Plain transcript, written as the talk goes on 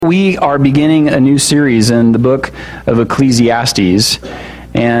we are beginning a new series in the book of Ecclesiastes.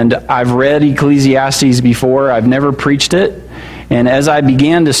 And I've read Ecclesiastes before. I've never preached it. And as I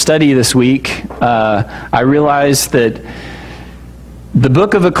began to study this week, I realized that the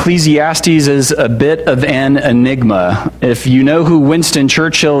book of Ecclesiastes is a bit of an enigma. If you know who Winston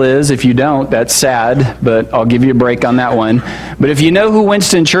Churchill is, if you don't, that's sad, but I'll give you a break on that one. But if you know who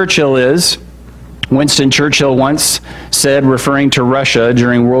Winston Churchill is, Winston Churchill once said, referring to Russia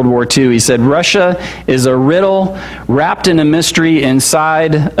during World War II, he said, "Russia is a riddle wrapped in a mystery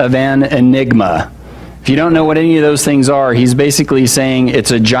inside of an enigma." If you don't know what any of those things are, he's basically saying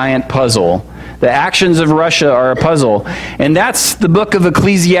it's a giant puzzle. The actions of Russia are a puzzle. And that's the book of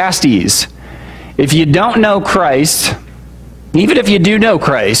Ecclesiastes. If you don't know Christ, even if you do know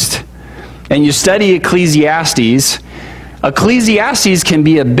Christ, and you study Ecclesiastes can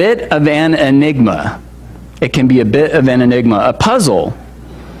be a bit of an enigma. It can be a bit of an enigma, a puzzle.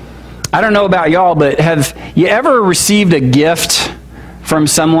 I don't know about y'all, but have you ever received a gift from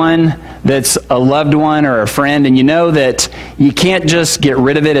someone that's a loved one or a friend, and you know that you can't just get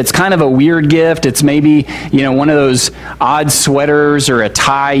rid of it? It's kind of a weird gift. It's maybe, one of those odd sweaters or a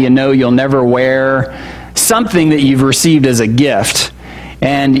tie you'll never wear, something that you've received as a gift.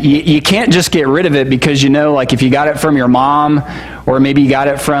 And you can't just get rid of it because like if you got it from your mom or maybe you got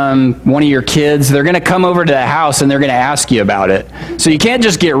it from one of your kids, they're going to come over to the house and they're going to ask you about it. So you can't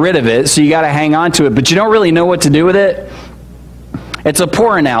just get rid of it, so you got to hang on to it, but you don't really know what to do with it. It's a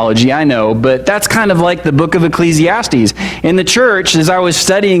poor analogy, I know, but that's kind of like the book of Ecclesiastes. In the church, as I was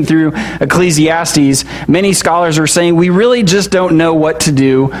studying through Ecclesiastes, many scholars are saying we really just don't know what to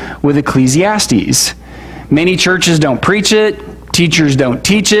do with Ecclesiastes. Many churches don't preach it. Teachers don't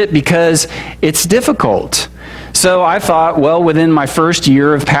teach it because it's difficult. So I thought, within my first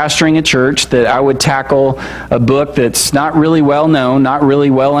year of pastoring a church, that I would tackle a book that's not really well known, not really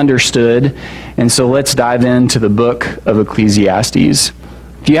well understood. And so let's dive into the book of Ecclesiastes.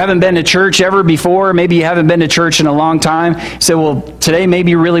 If you haven't been to church ever before, maybe you haven't been to church in a long time, say, today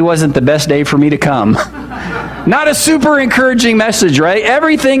maybe really wasn't the best day for me to come. Not a super encouraging message, right?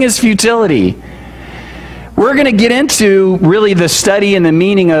 Everything is futility. We're going to get into really the study and the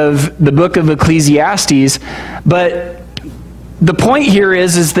meaning of the book of Ecclesiastes, but the point here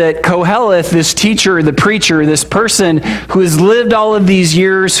is that Koheleth, this teacher, the preacher, this person who has lived all of these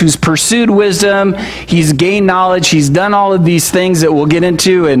years, who's pursued wisdom, he's gained knowledge, he's done all of these things that we'll get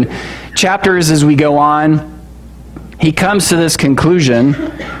into in chapters as we go on, he comes to this conclusion: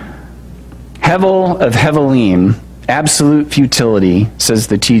 Hevel of Hevelim, absolute futility, says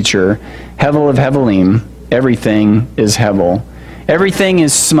the teacher. Hevel of Hevelim, everything is Hevel. Everything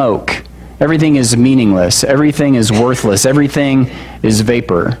is smoke. Everything is meaningless. Everything is worthless. Everything is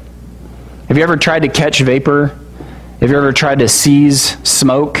vapor. Have you ever tried to catch vapor? Have you ever tried to seize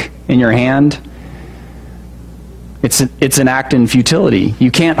smoke in your hand? It's an act in futility.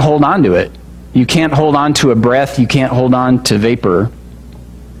 You can't hold on to it. You can't hold on to a breath. You can't hold on to vapor.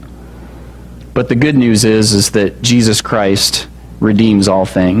 But the good news is that Jesus Christ redeems all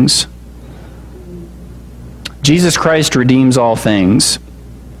things. Jesus Christ redeems all things.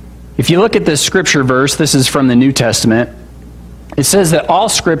 If you look at this scripture verse, this is from the New Testament, it says that all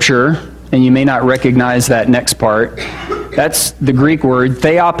scripture, and you may not recognize that next part, that's the Greek word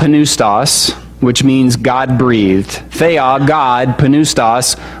theopneustos, which means God-breathed. Thea, God,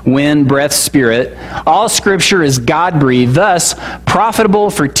 pneustos, wind, breath, spirit. All scripture is God-breathed, thus profitable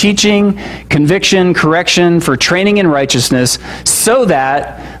for teaching, conviction, correction, for training in righteousness, so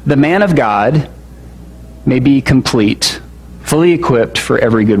that the man of God may be complete, fully equipped for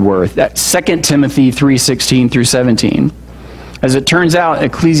every good work. That's 2 Timothy 3:16 through 17. As it turns out,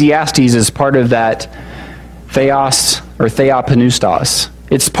 Ecclesiastes is part of that theos or theopneustos.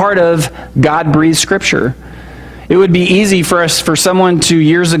 It's part of God-breathed scripture. It would be easy for someone to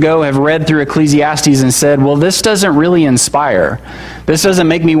years ago have read through Ecclesiastes and said, this doesn't really inspire. This doesn't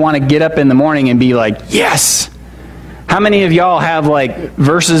make me want to get up in the morning and be like, yes! How many of y'all have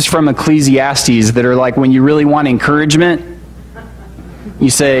verses from Ecclesiastes that are when you really want encouragement, you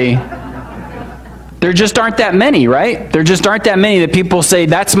say, there just aren't that many, right? There just aren't that many that people say,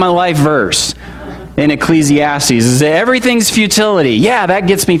 that's my life verse in Ecclesiastes. Is that everything's futility. Yeah, that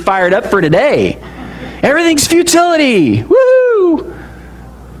gets me fired up for today. Everything's futility. Woo!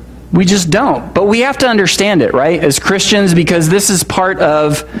 We just don't. But we have to understand it, right? As Christians, because this is part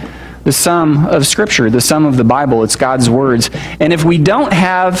of the sum of Scripture, the sum of the Bible. It's God's words. And if we don't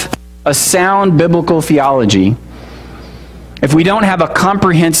have a sound biblical theology, if we don't have a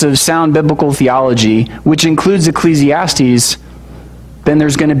comprehensive, sound biblical theology, which includes Ecclesiastes, then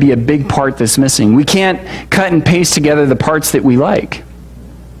there's going to be a big part that's missing. We can't cut and paste together the parts that we like.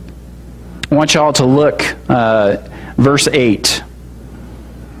 I want y'all to look, verse 8.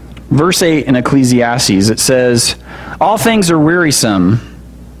 Verse 8 in Ecclesiastes, it says, all things are wearisome.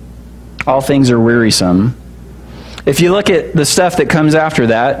 All things are wearisome. If you look at the stuff that comes after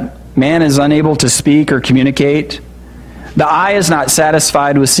that, man is unable to speak or communicate. The eye is not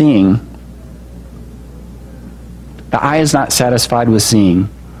satisfied with seeing. The eye is not satisfied with seeing.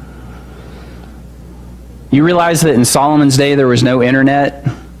 You realize that in Solomon's day there was no internet,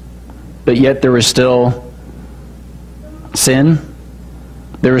 but yet there was still sin?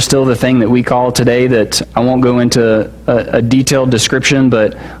 There was still the thing that we call today, that I won't go into a detailed description,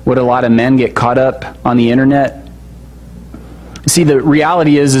 but what a lot of men get caught up on the internet. See, the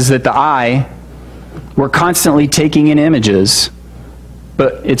reality is that the eye, we're constantly taking in images,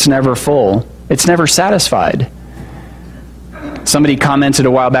 but it's never full. It's never satisfied. Somebody commented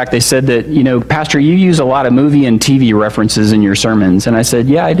a while back, they said that, Pastor, you use a lot of movie and TV references in your sermons. And I said,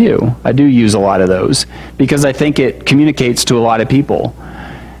 yeah, I do. I do use a lot of those because I think it communicates to a lot of people.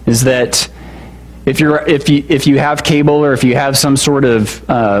 Is that if you have cable, or if you have some sort of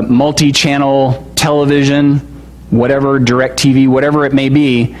multi-channel television, whatever, direct TV, whatever it may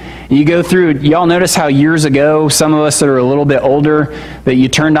be, you go through, y'all notice how years ago, some of us that are a little bit older, that you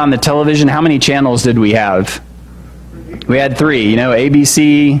turned on the television, how many channels did we have? We had 3,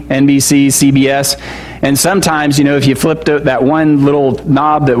 ABC, NBC, CBS. And sometimes, if you flipped that one little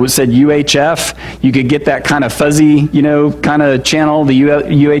knob that said UHF, you could get that kind of fuzzy, kind of channel, the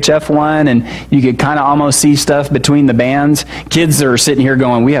UHF one, and you could kind of almost see stuff between the bands. Kids are sitting here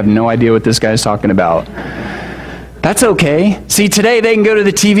going, we have no idea what this guy's talking about. That's okay. See, today they can go to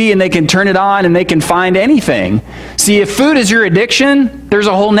the TV and they can turn it on and they can find anything. See, if food is your addiction, there's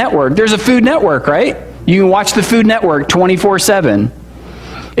a whole network. There's a Food Network, right? You can watch the Food Network 24/7.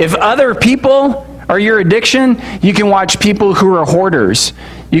 If other people are your addiction, you can watch people who are hoarders.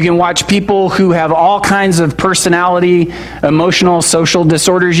 You can watch people who have all kinds of personality, emotional, social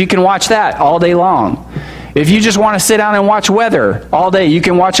disorders. You can watch that all day long. If you just want to sit down and watch weather all day, you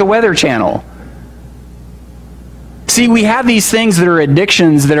can watch a weather channel. See, we have these things that are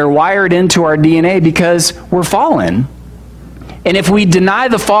addictions that are wired into our DNA because we're fallen. And if we deny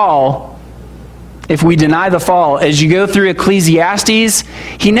the fall, as you go through Ecclesiastes,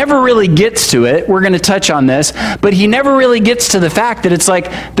 he never really gets to it. We're going to touch on this, but he never really gets to the fact that it's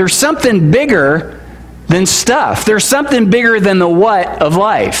like there's something bigger than stuff. There's something bigger than the what of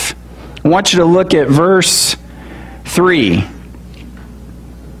life. I want you to look at verse 3.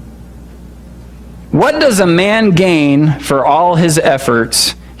 What does a man gain for all his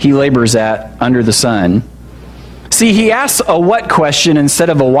efforts he labors at under the sun? See, he asks a what question instead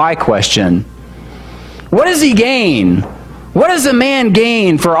of a why question. What does he gain? What does a man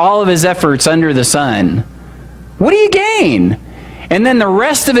gain for all of his efforts under the sun? What do you gain? And then the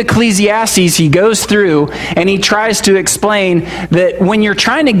rest of Ecclesiastes, he goes through and he tries to explain that when you're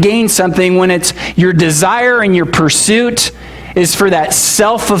trying to gain something, when it's your desire and your pursuit is for that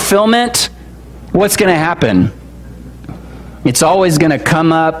self-fulfillment, what's going to happen? It's always going to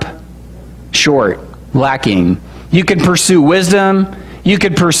come up short, lacking. You can pursue wisdom. You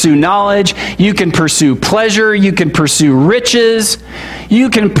can pursue knowledge. You can pursue pleasure. You can pursue riches. You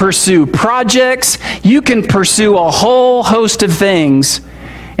can pursue projects. You can pursue a whole host of things.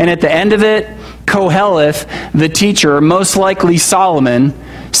 And at the end of it, Koheleth, the teacher, most likely Solomon,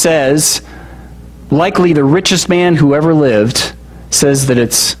 says, likely the richest man who ever lived, says that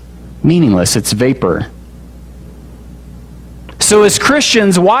it's meaningless. It's vapor. So as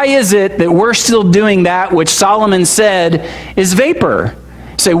Christians, why is it that we're still doing that which Solomon said is vapor?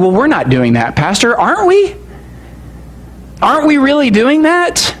 You say, well, we're not doing that, Pastor. Aren't we? Aren't we really doing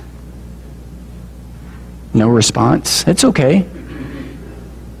that? No response. It's okay.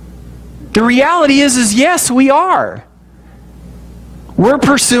 The reality is yes, we are. We're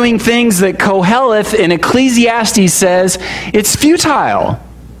pursuing things that Koheleth in Ecclesiastes says it's futile.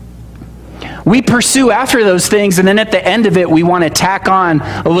 We pursue after those things, and then at the end of it, we want to tack on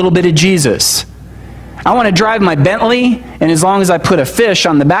a little bit of Jesus. I want to drive my Bentley, and as long as I put a fish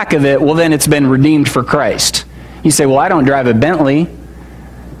on the back of it, well, then it's been redeemed for Christ. You say, well, I don't drive a Bentley.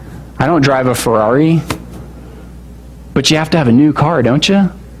 I don't drive a Ferrari. But you have to have a new car, don't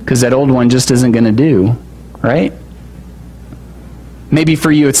you? Because that old one just isn't going to do, right? Maybe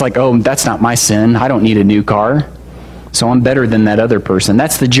for you, it's like, oh, that's not my sin. I don't need a new car. So I'm better than that other person.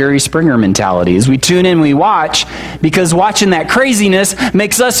 That's the Jerry Springer mentality. As we tune in, we watch, because watching that craziness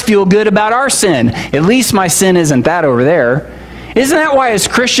makes us feel good about our sin. At least my sin isn't that over there. Isn't that why as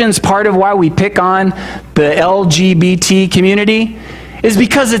Christians, part of why we pick on the LGBT community is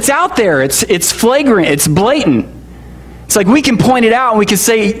because it's out there. It's flagrant. It's blatant. It's like we can point it out and we can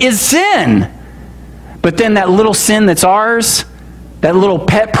say, it's sin. But then that little sin that's ours, that little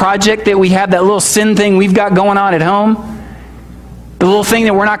pet project that we have, that little sin thing we've got going on at home, the little thing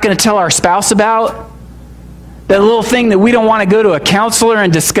that we're not going to tell our spouse about, that little thing that we don't want to go to a counselor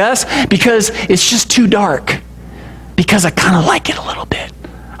and discuss because it's just too dark, because I kind of like it a little bit.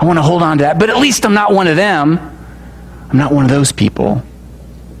 I want to hold on to that, but at least I'm not one of them. I'm not one of those people.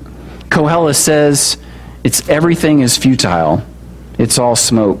 Koheles says, everything is futile. It's all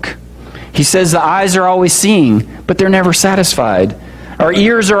smoke. He says the eyes are always seeing, but they're never satisfied. Our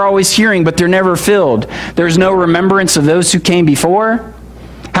ears are always hearing, but they're never filled. There's no remembrance of those who came before.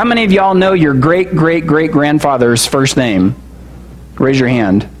 How many of y'all know your great-great-great-grandfather's first name? Raise your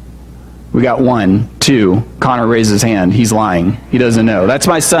hand. We got 1, 2. Connor raised his hand. He's lying. He doesn't know. That's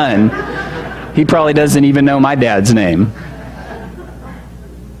my son. He probably doesn't even know my dad's name.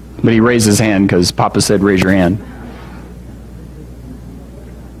 But he raised his hand because Papa said, raise your hand.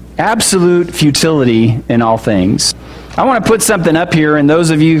 Absolute futility in all things. I want to put something up here, and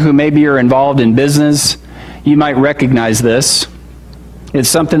those of you who maybe are involved in business, you might recognize this. It's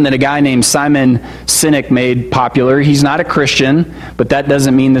something that a guy named Simon Sinek made popular. He's not a Christian, but that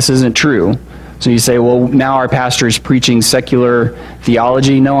doesn't mean this isn't true. So you say, well, now our pastor is preaching secular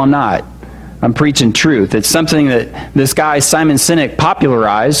theology. No, I'm not. I'm preaching truth. It's something that this guy, Simon Sinek,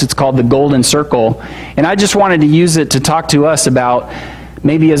 popularized. It's called the Golden Circle. And I just wanted to use it to talk to us about,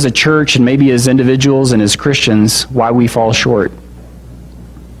 maybe as a church and maybe as individuals and as Christians, why we fall short.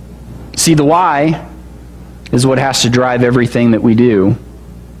 See, the why is what has to drive everything that we do.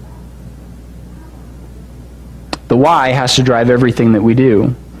 The why has to drive everything that we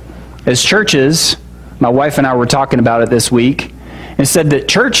do. As churches, my wife and I were talking about it this week, and said that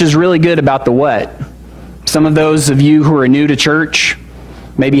church is really good about the what. Some of those of you who are new to church,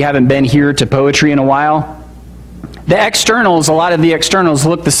 maybe haven't been here to poetry in a while. The externals, a lot of the externals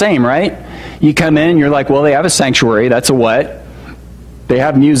look the same, right? You come in and you're like, well, they have a sanctuary. That's a what? They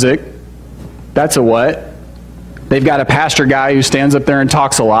have music. That's a what? They've got a pastor guy who stands up there and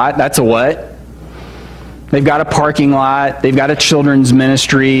talks a lot. That's a what? They've got a parking lot. They've got a children's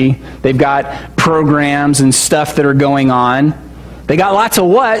ministry. They've got programs and stuff that are going on. They got lots of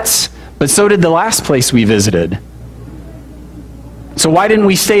whats, but so did the last place we visited. So why didn't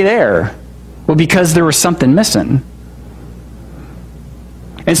we stay there? Well, because there was something missing.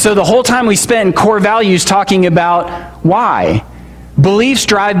 And so the whole time we spent in core values talking about why. Beliefs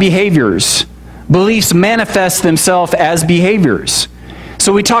drive behaviors. Beliefs manifest themselves as behaviors.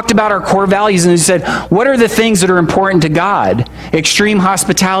 So we talked about our core values and we said, what are the things that are important to God? Extreme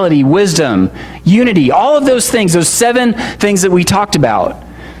hospitality, wisdom, unity, all of those things, those 7 things that we talked about.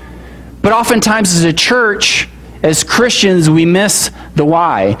 But oftentimes as a church, as Christians, we miss the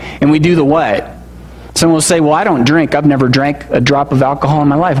why and we do the what. Someone will say, well, I don't drink. I've never drank a drop of alcohol in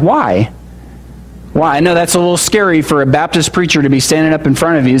my life. Why? Why? I know that's a little scary for a Baptist preacher to be standing up in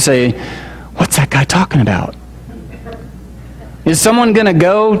front of you and say, what's that guy talking about? Is someone going to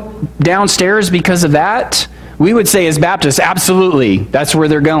go downstairs because of that? We would say as Baptists, absolutely. That's where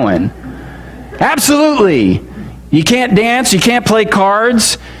they're going. Absolutely. You can't dance. You can't play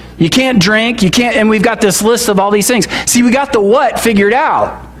cards. You can't drink. You can't. And we've got this list of all these things. See, we got the what figured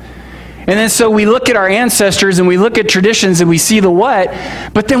out. And then so we look at our ancestors and we look at traditions and we see the what,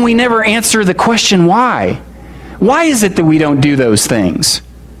 but then we never answer the question why. Why is it that we don't do those things?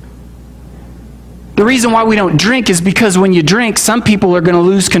 The reason why we don't drink is because when you drink, some people are going to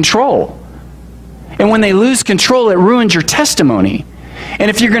lose control. And when they lose control, it ruins your testimony. And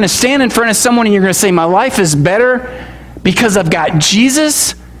if you're going to stand in front of someone and you're going to say, my life is better because I've got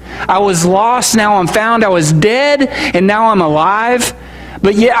Jesus, I was lost, now I'm found, I was dead, and now I'm alive.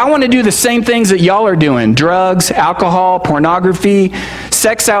 But yet I want to do the same things that y'all are doing. Drugs, alcohol, pornography,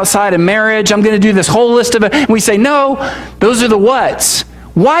 sex outside of marriage. I'm going to do this whole list of it. And we say, no, those are the whats.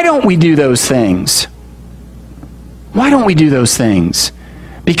 Why don't we do those things? Why don't we do those things?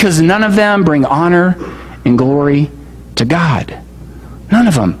 Because none of them bring honor and glory to God. None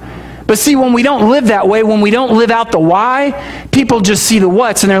of them. But see, when we don't live that way, when we don't live out the why, people just see the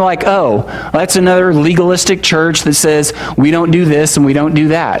whats and they're like, oh, that's another legalistic church that says we don't do this and we don't do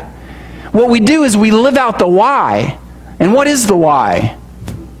that. What we do is we live out the why. And what is the why?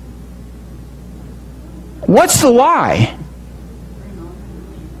 What's the why?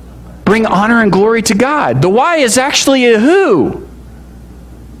 Bring honor and glory to God. The why is actually a who.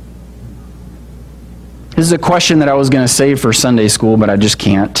 This is a question that I was going to save for Sunday school, but I just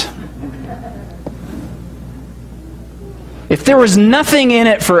can't. If there was nothing in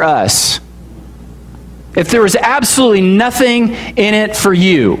it for us, if there was absolutely nothing in it for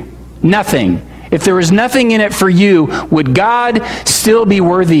you, nothing, if there was nothing in it for you, would God still be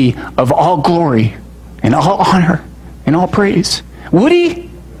worthy of all glory and all honor and all praise? Would he?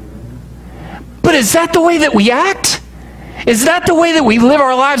 But is that the way that we act? Is that the way that we live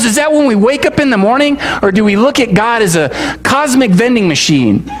our lives? Is that when we wake up in the morning? Or do we look at God as a cosmic vending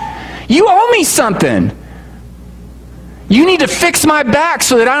machine? You owe me something. You need to fix my back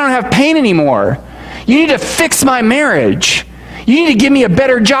so that I don't have pain anymore. You need to fix my marriage. You need to give me a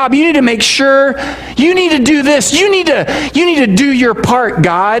better job. You need to make sure. You need to do this. You need to do your part,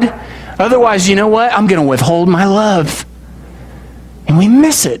 God. Otherwise, you know what? I'm going to withhold my love. And we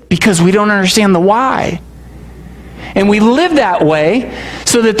miss it because we don't understand the why. And we live that way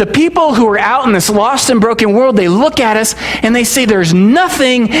so that the people who are out in this lost and broken world, they look at us and they say, there's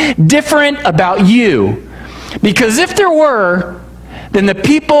nothing different about you. Because if there were, then the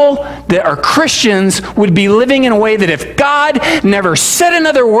people that are Christians would be living in a way that if God never said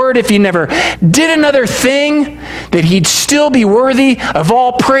another word, if he never did another thing, that he'd still be worthy of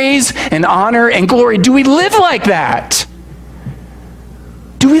all praise and honor and glory. Do we live like that?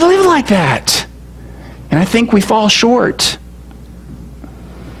 Do we live like that? And I think we fall short.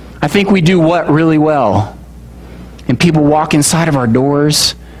 I think we do what really well? And people walk inside of our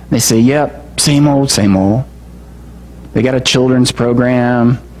doors, and they say, yep, same old, same old. They got a children's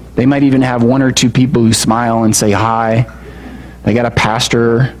program. They might even have one or two people who smile and say hi. They got a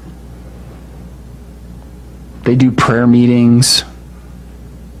pastor. They do prayer meetings.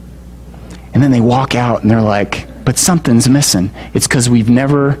 And then they walk out and they're like, but something's missing. It's because we've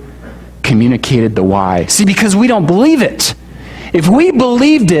never communicated the why. See, because we don't believe it. If we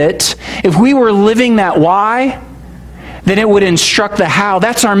believed it, if we were living that why, then it would instruct the how.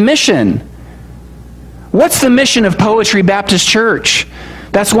 That's our mission. What's the mission of Poetry Baptist Church?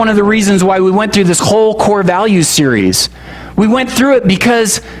 That's one of the reasons why we went through this whole core values series. We went through it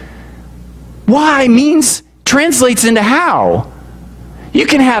because why translates into how. You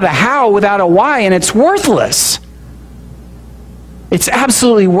can have a how without a why, and it's worthless. It's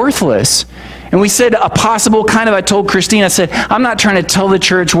absolutely worthless. And we said a possible I told Christine, I said, I'm not trying to tell the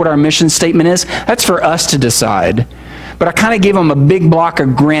church what our mission statement is. That's for us to decide. But I kind of gave them a big block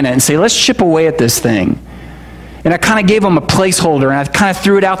of granite and say, let's chip away at this thing. And I kind of gave them a placeholder, and I kind of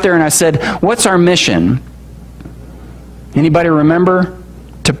threw it out there, and I said, what's our mission? Anybody remember?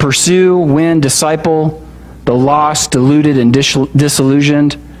 To pursue, win, disciple the lost, deluded, and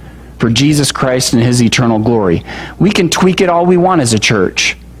disillusioned for Jesus Christ and his eternal glory. We can tweak it all we want as a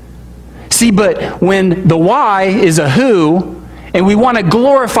church. See, but when the why is a who, and we want to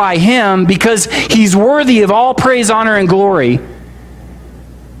glorify him because he's worthy of all praise, honor, and glory,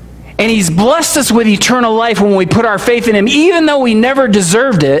 and he's blessed us with eternal life when we put our faith in him, even though we never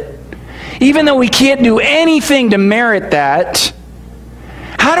deserved it, even though we can't do anything to merit that,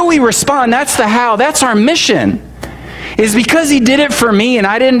 how do we respond? That's the how. That's our mission. Is because he did it for me and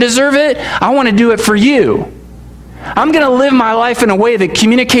I didn't deserve it, I want to do it for you. I'm going to live my life in a way that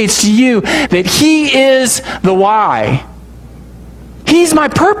communicates to you that he is the why. He's my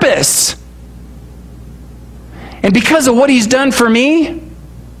purpose. And because of what he's done for me,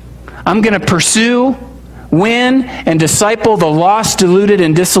 I'm going to pursue, win, and disciple the lost, deluded,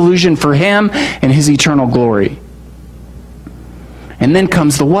 and disillusioned for him and his eternal glory. And then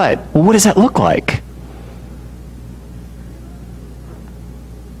comes the what? Well, what does that look like?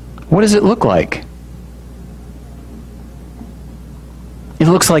 What does it look like? It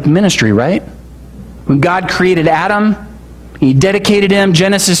looks like ministry, right? When God created Adam, he dedicated him,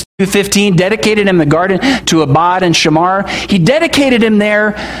 Genesis 2:15, dedicated him the garden to Abad and Shamar. He dedicated him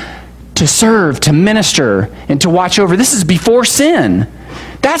there to serve, to minister, and to watch over. This is before sin.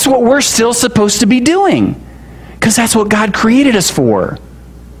 That's what we're still supposed to be doing, because that's what God created us for.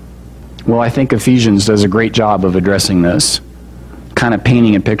 Well, I think Ephesians does a great job of addressing this, kind of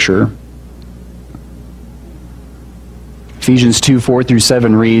painting a picture. Ephesians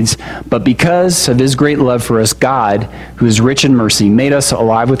 2:4-7 reads, "But because of his great love for us, God, who is rich in mercy, made us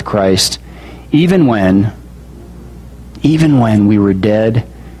alive with Christ, even when we were dead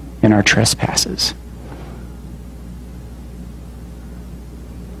in our trespasses."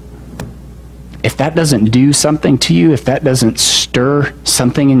 If that doesn't do something to you, if that doesn't stir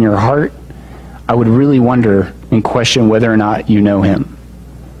something in your heart, I would really wonder and question whether or not you know him.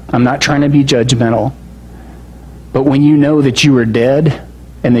 I'm not trying to be judgmental. But when you know that you were dead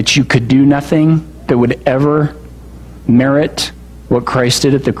and that you could do nothing that would ever merit what Christ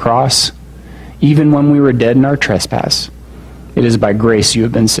did at the cross, even when we were dead in our trespass, it is by grace you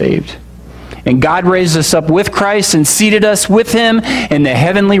have been saved. And God raised us up with Christ and seated us with him in the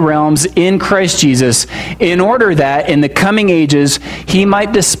heavenly realms in Christ Jesus, in order that in the coming ages he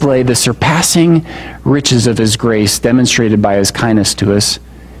might display the surpassing riches of his grace demonstrated by his kindness to us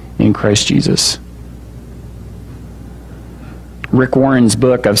in Christ Jesus. Rick Warren's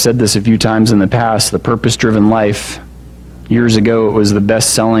book, I've said this a few times in the past, The Purpose-Driven Life. Years ago, it was the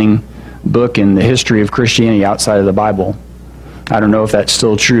best-selling book in the history of Christianity outside of the Bible. I don't know if that's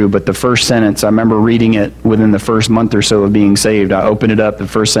still true, but the first sentence, I remember reading it within the first month or so of being saved. I opened it up, the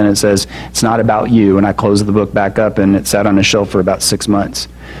first sentence says, "It's not about you," and I closed the book back up, and it sat on a shelf for about 6 months.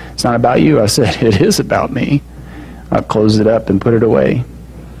 "It's not about you." I said, "It is about me." I closed it up and put it away.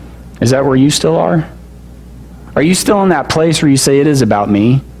 Is that where you still are? Are you still in that place where you say, it is about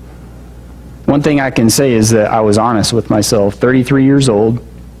me? One thing I can say is that I was honest with myself, 33 years old,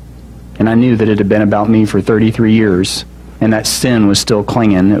 and I knew that it had been about me for 33 years, and that sin was still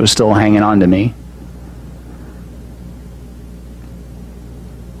clinging. It was still hanging on to me.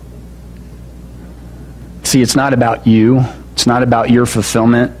 See, it's not about you. It's not about your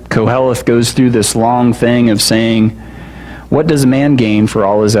fulfillment. Koheleth goes through this long thing of saying, what does a man gain for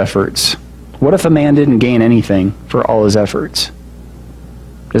all his efforts? What if a man didn't gain anything for all his efforts?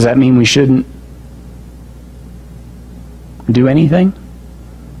 Does that mean we shouldn't do anything?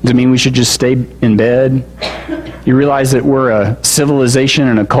 Does it mean we should just stay in bed? You realize that we're a civilization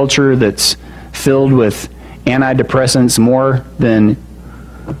and a culture that's filled with antidepressants more than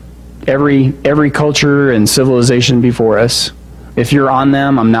every culture and civilization before us. If you're on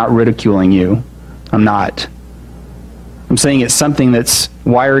them, I'm not ridiculing you. I'm not. I'm saying it's something that's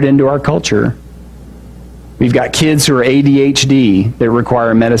wired into our culture. We've got kids who are ADHD that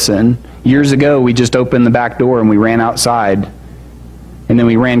require medicine. Years ago, we just opened the back door and we ran outside. And then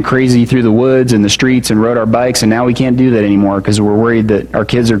we ran crazy through the woods and the streets and rode our bikes, and now we can't do that anymore because we're worried that our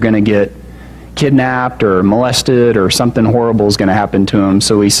kids are going to get kidnapped or molested or something horrible is going to happen to them.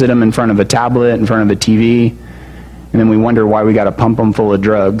 So we sit them in front of a tablet, in front of a TV, and then we wonder why we got to pump them full of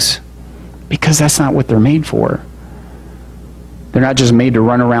drugs. Because that's not what they're made for. They're not just made to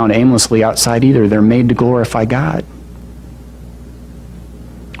run around aimlessly outside either. They're made to glorify God.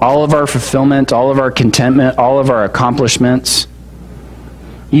 All of our fulfillment, all of our contentment, all of our accomplishments,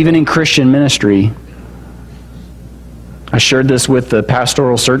 even in Christian ministry. I shared this with the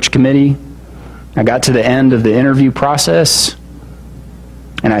pastoral search committee. I got to the end of the interview process,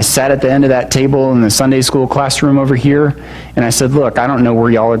 and I sat at the end of that table in the Sunday school classroom over here, and I said, look, I don't know where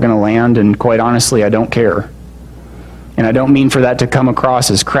y'all are going to land, and quite honestly, I don't care. And I don't mean for that to come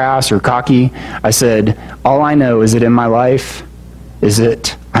across as crass or cocky. I said, all I know is that in my life is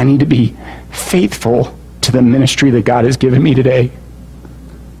that I need to be faithful to the ministry that God has given me today.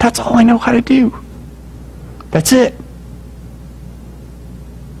 That's all I know how to do. That's it.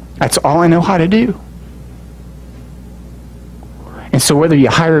 That's all I know how to do. And so whether you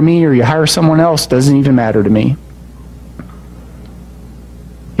hire me or you hire someone else doesn't even matter to me.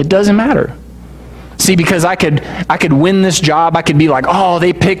 It doesn't matter. See, because I could win this job, I could be like, oh,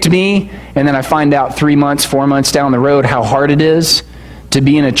 they picked me, and then I find out 3 months, 4 months down the road how hard it is to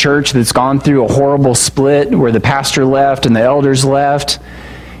be in a church that's gone through a horrible split where the pastor left and the elders left,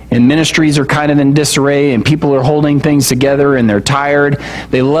 and ministries are kind of in disarray, and people are holding things together, and they're tired.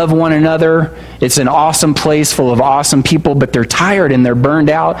 They love one another. It's an awesome place full of awesome people, but they're tired and they're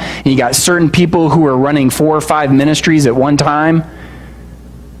burned out. And you got certain people who are running 4 or 5 ministries at one time,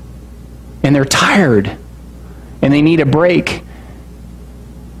 and they're tired, and they need a break.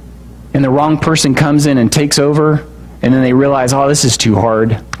 And the wrong person comes in and takes over, and then they realize, oh, this is too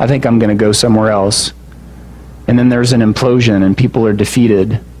hard. I think I'm going to go somewhere else. And then there's an implosion, and people are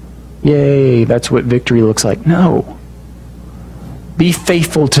defeated. Yay, that's what victory looks like. No. Be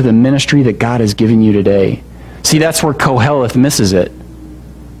faithful to the ministry that God has given you today. See, that's where Koheleth misses it.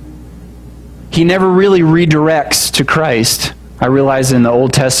 He never really redirects to Christ. I realize in the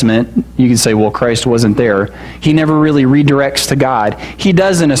Old Testament, you can say, well, Christ wasn't there. He never really redirects to God. He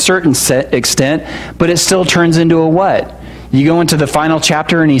does in a certain extent, but it still turns into a what? You go into the final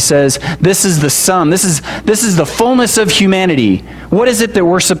chapter and he says, this is the sum. This is the fullness of humanity. What is it that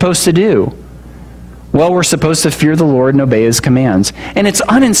we're supposed to do? Well, we're supposed to fear the Lord and obey his commands. And it's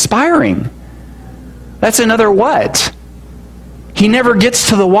uninspiring. That's another what? He never gets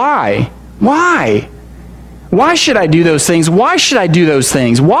to the why. Why? Why should I do those things? Why should I do those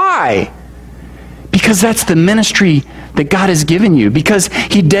things? Why? Because that's the ministry that God has given you. Because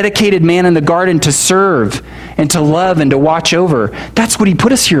he dedicated man in the garden to serve and to love and to watch over. That's what he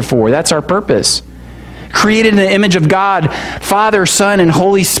put us here for. That's our purpose. Created in the image of God, Father, Son, and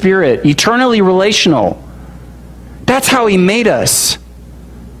Holy Spirit. Eternally relational. That's how he made us.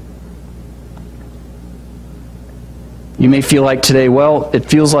 You may feel like today, well, it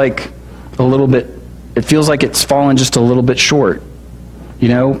feels like it's fallen just a little bit short. You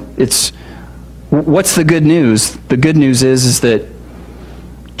know, what's the good news? The good news is that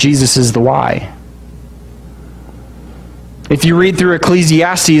Jesus is the why. If you read through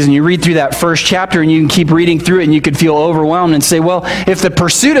Ecclesiastes and you read through that first chapter and you can keep reading through it and you could feel overwhelmed and say, well, if the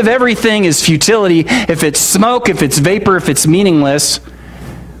pursuit of everything is futility, if it's smoke, if it's vapor, if it's meaningless,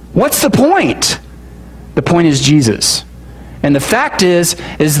 what's the point? The point is Jesus. And the fact is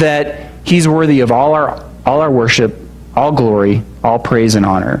that he's worthy of all our worship, all glory, all praise and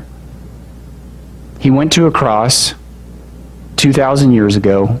honor. He went to a cross 2,000 years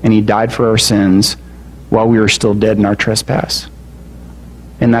ago and he died for our sins while we were still dead in our trespass.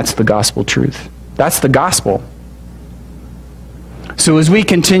 And that's the gospel truth. That's the gospel. So as we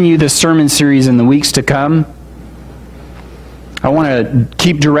continue this sermon series in the weeks to come, I want to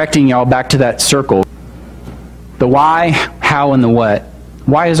keep directing y'all back to that circle. The why, how, and the what.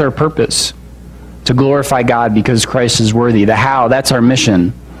 Why is our purpose? To glorify God because Christ is worthy. The how, that's our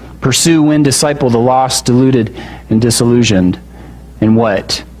mission. Pursue, win, disciple the lost, deluded, and disillusioned. And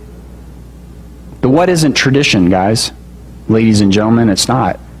what? The what isn't tradition, guys. Ladies and gentlemen, it's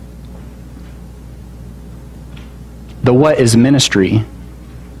not. The what is ministry.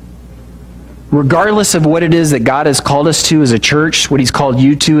 Regardless of what it is that God has called us to as a church, what he's called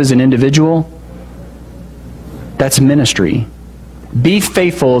you to as an individual, that's ministry. Be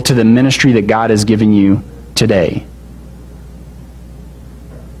faithful to the ministry that God has given you today.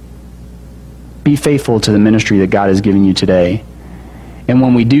 Be faithful to the ministry that God has given you today. And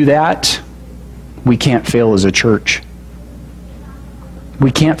when we do that, we can't fail as a church.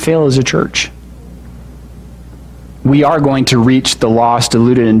 We can't fail as a church. We are going to reach the lost,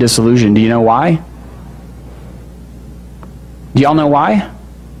 deluded, and disillusioned. Do you know why? Do y'all know why?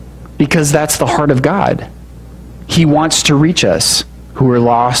 Because that's the heart of God. He wants to reach us who are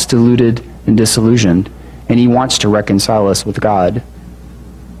lost, deluded, and disillusioned. And he wants to reconcile us with God.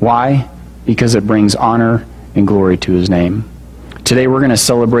 Why? Because it brings honor and glory to his name. Today we're going to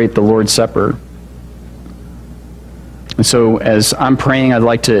celebrate the Lord's Supper. And so as I'm praying, I'd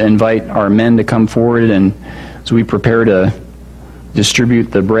like to invite our men to come forward, and as we prepare to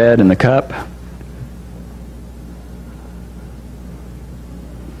distribute the bread and the cup.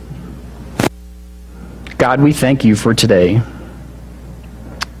 God, we thank you for today.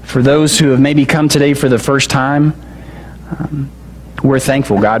 For those who have maybe come today for the first time, we're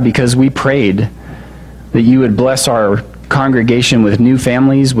thankful, God, because we prayed that you would bless our congregation with new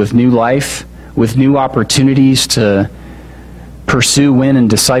families, with new life, with new opportunities to pursue, win, and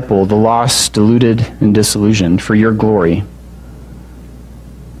disciple the lost, deluded, and disillusioned for your glory.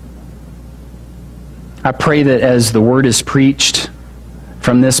 I pray that as the word is preached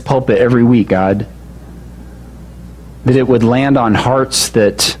from this pulpit every week, God, that it would land on hearts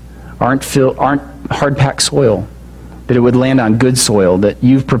that aren't hard-packed soil, that it would land on good soil that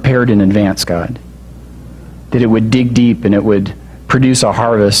you've prepared in advance, God, that it would dig deep and it would produce a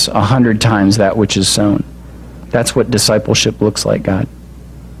harvest 100 times that which is sown. That's what discipleship looks like, God.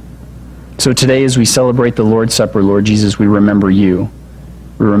 So today as we celebrate the Lord's Supper, Lord Jesus, we remember you.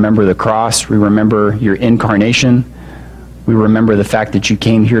 We remember the cross. We remember your incarnation. We remember the fact that you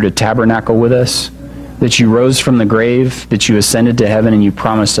came here to tabernacle with us, that you rose from the grave, that you ascended to heaven, and you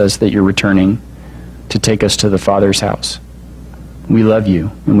promised us that you're returning to take us to the Father's house. We love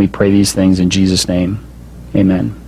you, and we pray these things in Jesus' name. Amen.